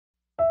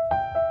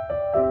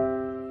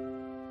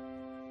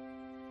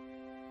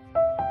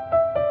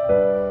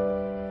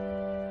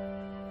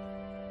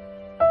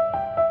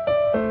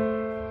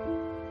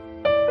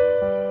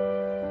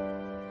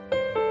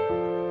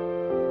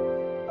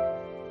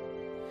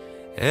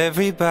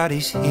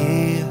Everybody's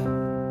here,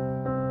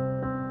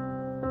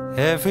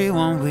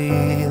 everyone we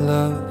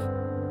love.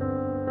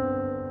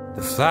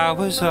 The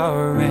flowers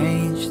are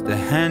arranged, they're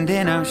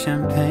handing out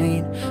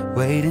champagne,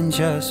 waiting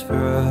just for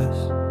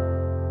us.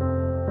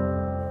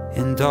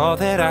 And all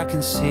that I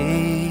can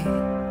see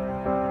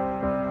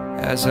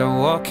as I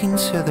walk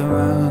into the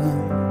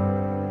room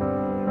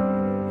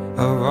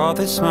are all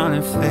the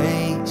smiling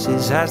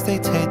faces as they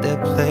take their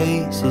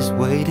places,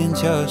 waiting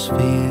just for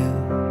you.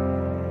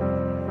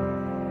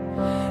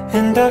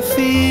 And I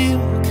feel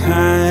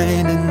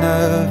kinda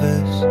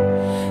nervous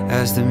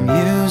as the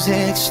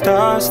music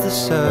starts the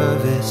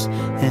service,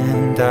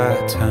 and I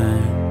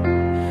turn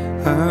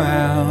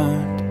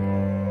around.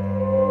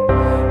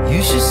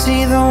 You should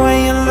see the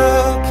way you're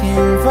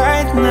looking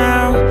right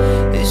now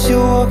as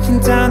you're walking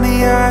down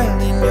the aisle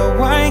in your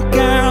white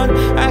gown.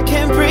 I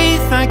can't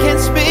breathe, I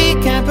can't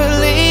speak, can't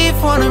believe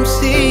what I'm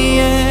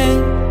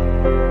seeing.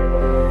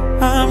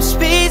 I'm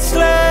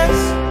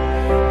speechless,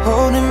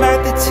 holding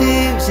back the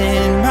tears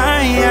in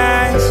my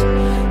eyes.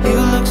 You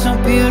look so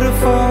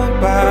beautiful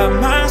by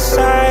my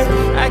side.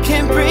 I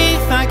can't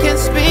breathe, I can't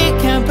speak,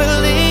 can't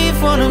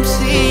believe what I'm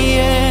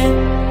seeing.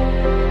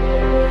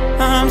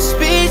 I'm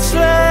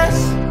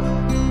speechless.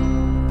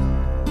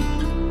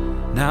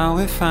 Now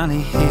we're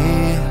finally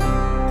here,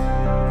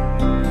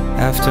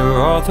 after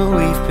all that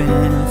we've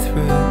been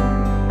through.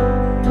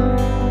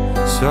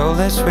 So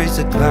let's raise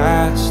a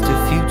glass to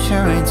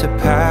future and to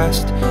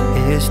past.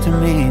 Here's to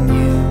me and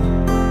you.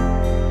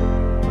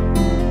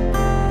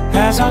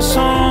 As our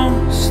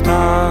song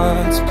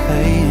starts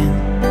playing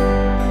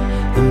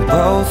and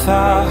both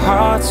our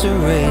hearts are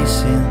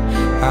racing,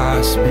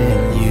 I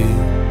spin you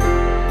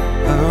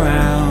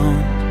around.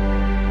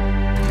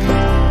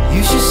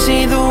 You should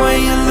see the way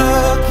you're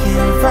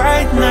looking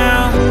right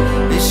now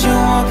as you're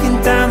walking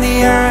down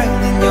the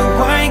aisle in your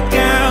white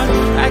gown.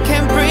 I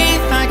can't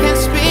breathe, I can't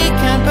speak,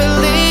 can't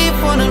believe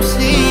what I'm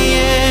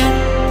seeing.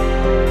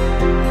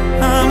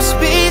 I'm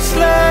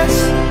speechless,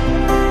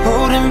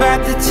 holding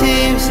back the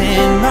tears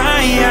in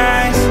my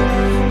eyes.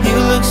 You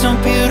look so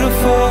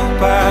beautiful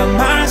by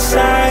my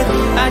side.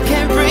 I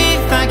can't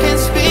breathe, I can't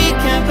speak,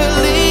 can't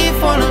believe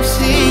what I'm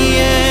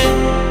seeing.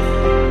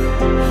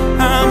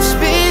 I'm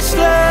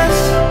speechless,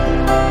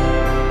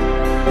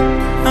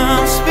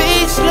 I'm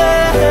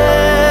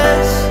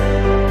speechless,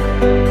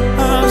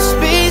 I'm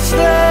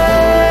speechless.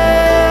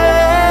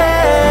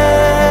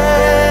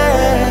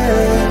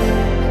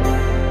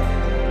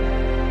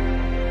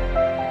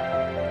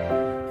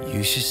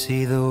 You should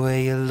see the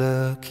way you're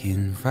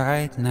looking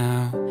right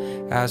now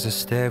as I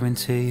stare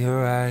into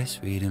your eyes,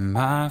 reading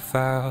my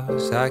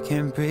vows. I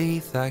can't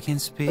breathe, I can't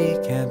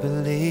speak, can't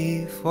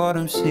believe what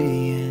I'm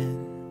seeing.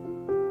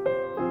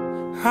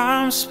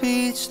 I'm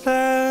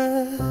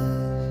speechless.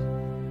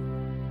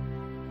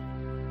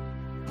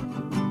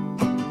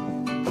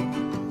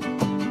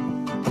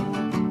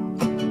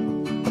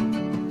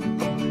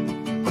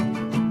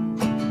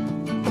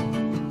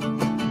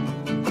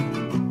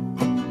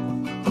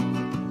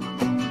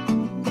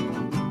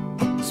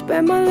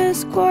 Spent my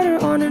last quarter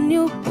on a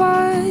new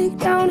bike,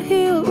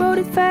 downhill, rode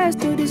it fast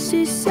to the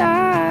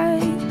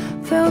seaside.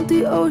 Felt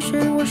the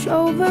ocean wash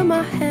over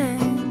my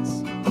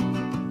hands.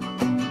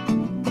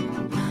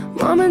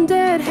 Mom and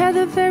Dad had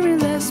the very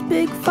last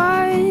big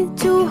fight.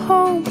 2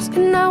 homes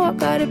and now I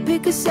gotta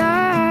pick a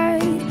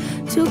side.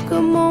 Took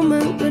a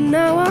moment but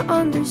now I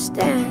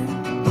understand.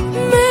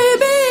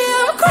 Maybe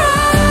I'll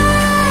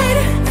cried,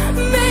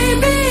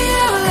 maybe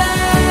I'll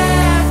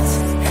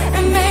laughed,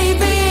 and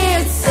maybe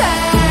it's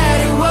sad.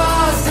 It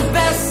was the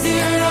best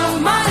year of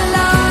my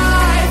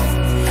life.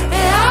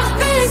 Yeah, I've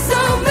been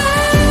so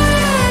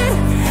bad,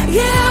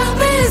 yeah, I've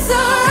been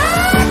so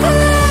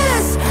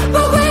reckless,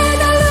 but when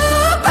I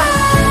look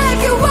back,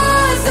 it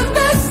was the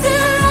best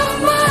year of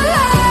my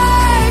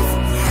life.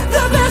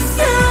 The best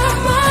year of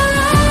my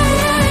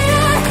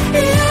life.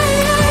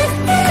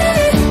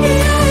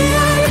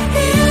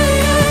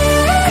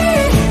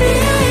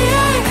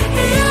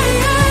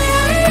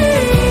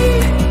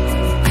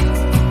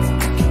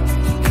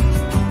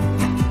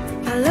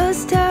 I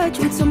lost touch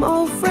with some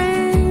old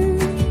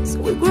friends.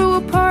 We grew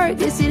apart,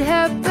 guess it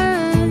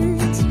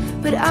happens.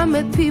 But I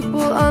met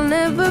people I'll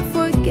never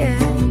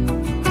forget.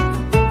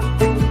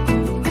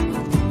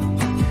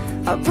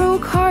 I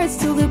broke hearts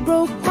till they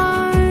broke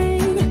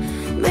mine.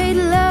 Made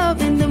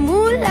love in the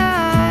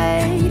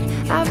moonlight.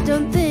 I've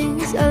done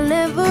things I'll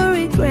never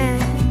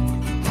regret.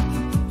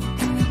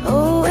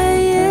 Oh,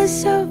 and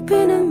yes, I've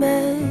been a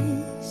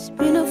mess,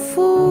 been a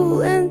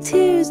fool, and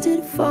tears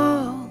did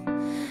fall.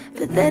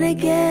 But then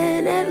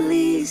again, at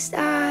least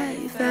I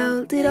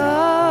felt it all.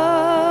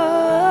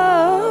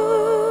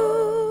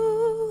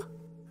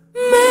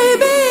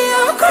 Maybe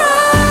I'll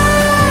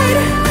cried,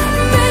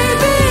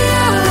 maybe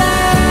I'll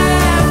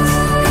laughed,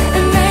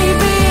 and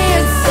maybe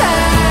it's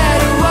sad.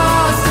 It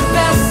was the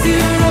best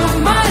year of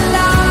my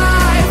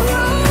life.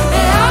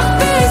 Yeah, I've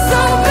been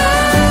so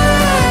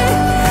bad,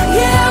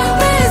 yeah, I've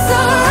been so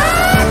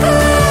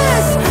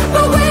reckless,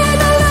 but when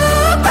I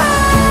look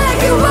back,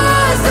 it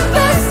was the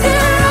best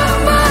year of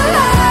my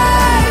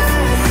life.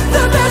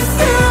 The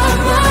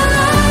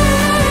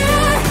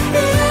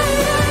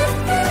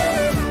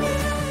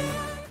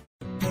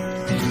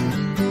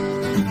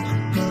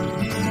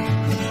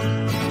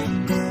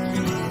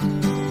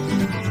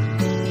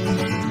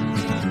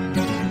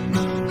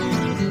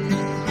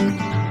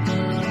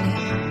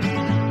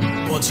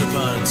Once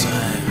upon a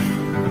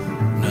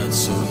time, not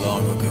so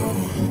long ago.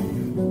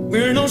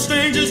 We're no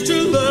strangers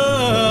to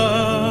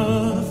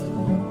love.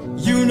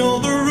 You know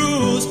the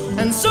rules,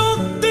 and so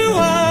do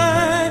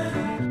I.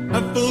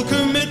 A full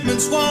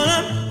commitment's what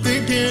I'm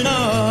thinking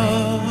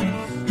of.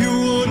 You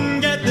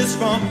wouldn't get this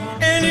from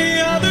any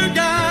other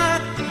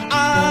guy.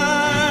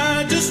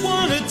 I just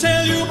wanna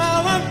tell you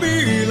how I'm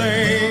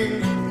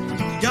feeling.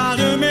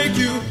 Gotta make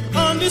you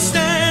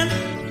understand.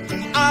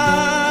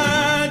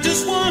 I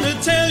just wanna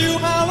tell you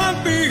how I'm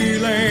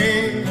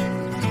feeling.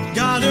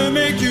 Gotta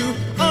make you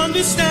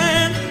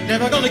understand.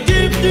 Never gonna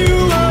give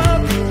you up.